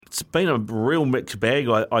it's been a real mixed bag,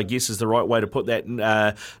 I guess is the right way to put that,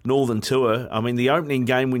 Northern Tour. I mean, the opening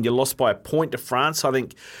game when you lost by a point to France, I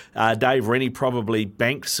think Dave Rennie probably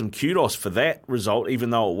banked some kudos for that result,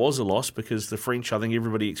 even though it was a loss, because the French, I think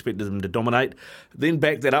everybody expected them to dominate. Then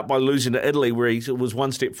backed that up by losing to Italy, where he was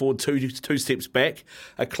one step forward, two steps back.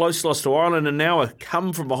 A close loss to Ireland, and now a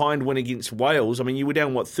come-from-behind win against Wales. I mean, you were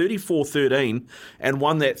down, 34-13, and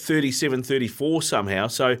won that 37-34 somehow.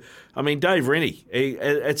 So, I mean, Dave Rennie,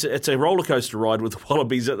 it's a rollercoaster ride with the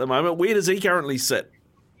Wallabies at the moment. Where does he currently sit?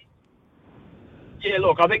 Yeah,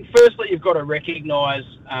 look, I think firstly you've got to recognise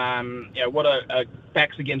what a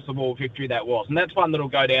backs against the wall victory that was, and that's one that'll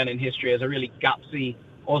go down in history as a really gutsy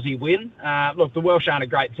Aussie win. Look, the Welsh aren't a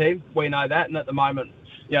great team, we know that, and at the moment,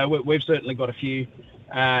 we've certainly got a few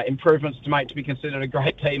improvements to make to be considered a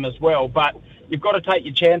great team as well. But you've got to take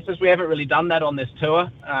your chances. We haven't really done that on this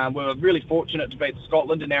tour. We were really fortunate to beat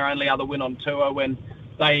Scotland in our only other win on tour when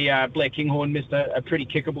Blair Kinghorn missed a pretty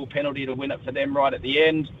kickable penalty to win it for them right at the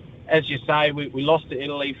end. As you say, we lost to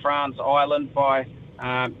Italy, France, Ireland by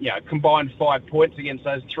combined 5 points against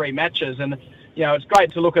those three matches. And it's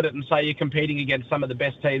great to look at it and say you're competing against some of the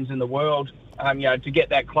best teams in the world. To get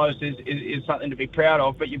that close is something to be proud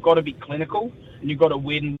of, but you've got to be clinical and you've got to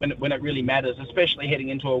win when it really matters, especially heading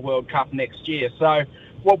into a World Cup next year. So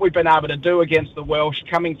what we've been able to do against the Welsh,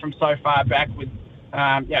 coming from so far back with,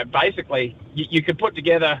 basically you could put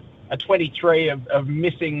together a 23 of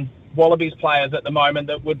missing Wallabies players at the moment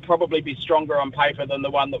that would probably be stronger on paper than the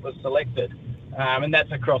one that was selected. And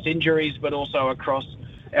that's across injuries, but also across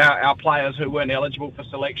our players who weren't eligible for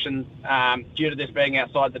selection due to this being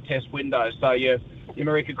outside the test window. So your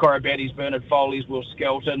Marika Korobettis, Bernard Foley's, Will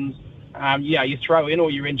Skeltons, you throw in all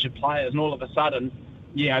your injured players and all of a sudden,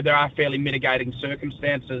 there are fairly mitigating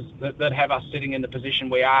circumstances that have us sitting in the position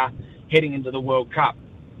we are heading into the World Cup.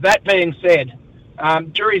 That being said,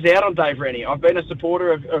 jury's out on Dave Rennie. I've been a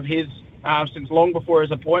supporter of his since long before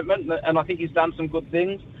his appointment, and I think he's done some good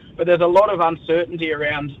things. But there's a lot of uncertainty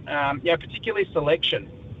around, particularly selection.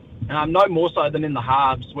 No more so than in the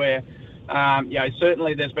halves, where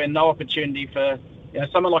certainly there's been no opportunity for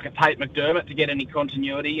someone like a Tate McDermott to get any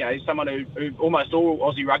continuity. Someone who almost all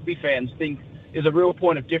Aussie rugby fans think is a real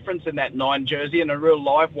point of difference in that 9 jersey and a real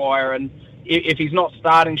live wire. And if he's not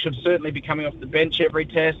starting, should certainly be coming off the bench every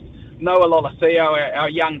test. Noah Lolosio, our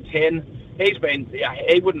young 10,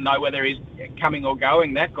 he wouldn't know whether he's coming or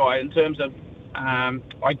going, that guy, in terms of,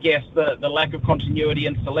 I guess, the lack of continuity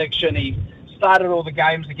in selection. He started all the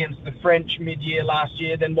games against the French mid-year last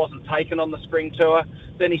year, then wasn't taken on the spring tour.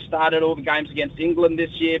 Then he started all the games against England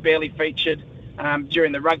this year, barely featured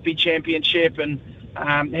during the Rugby Championship, and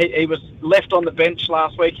he was left on the bench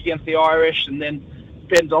last week against the Irish, and then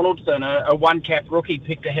Ben Donaldson, a one-cap rookie,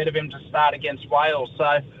 picked ahead of him to start against Wales.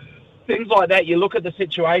 So things like that, you look at the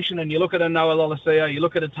situation and you look at a Noah Lolosio, you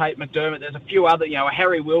look at a Tate McDermott, there's a few other, a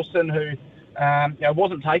Harry Wilson who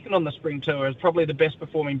wasn't taken on the spring tour, is probably the best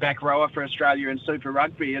performing back rower for Australia in Super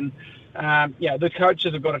Rugby. And the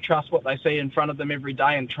coaches have got to trust what they see in front of them every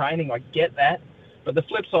day in training. I get that. But the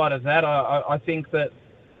flip side of that, I think that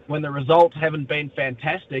when the results haven't been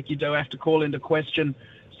fantastic, you do have to call into question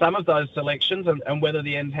some of those selections and whether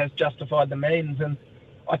the end has justified the means. And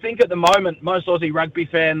I think at the moment, most Aussie rugby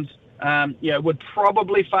fans would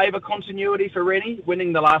probably favour continuity for Rennie.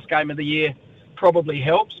 Winning the last game of the year probably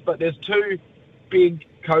helps, but there's two big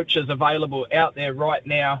coaches available out there right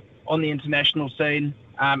now on the international scene,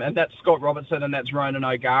 and that's Scott Robertson and that's Ronan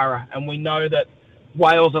O'Gara. And we know that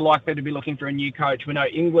Wales are likely to be looking for a new coach. We know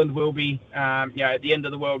England will be at the end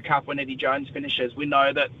of the World Cup when Eddie Jones finishes. We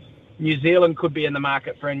know that New Zealand could be in the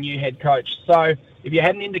market for a new head coach. So if you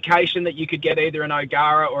had an indication that you could get either an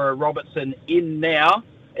O'Gara or a Robertson in now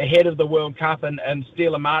ahead of the World Cup and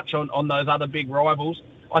steal a march on those other big rivals,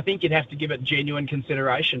 I think you'd have to give it genuine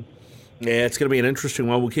consideration. Yeah, it's going to be an interesting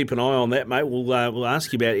one. We'll keep an eye on that, mate. We'll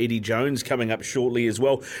ask you about Eddie Jones coming up shortly as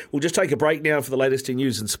well. We'll just take a break now for the latest in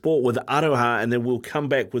news and sport with Aroha, and then we'll come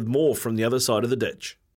back with more from the other side of the ditch.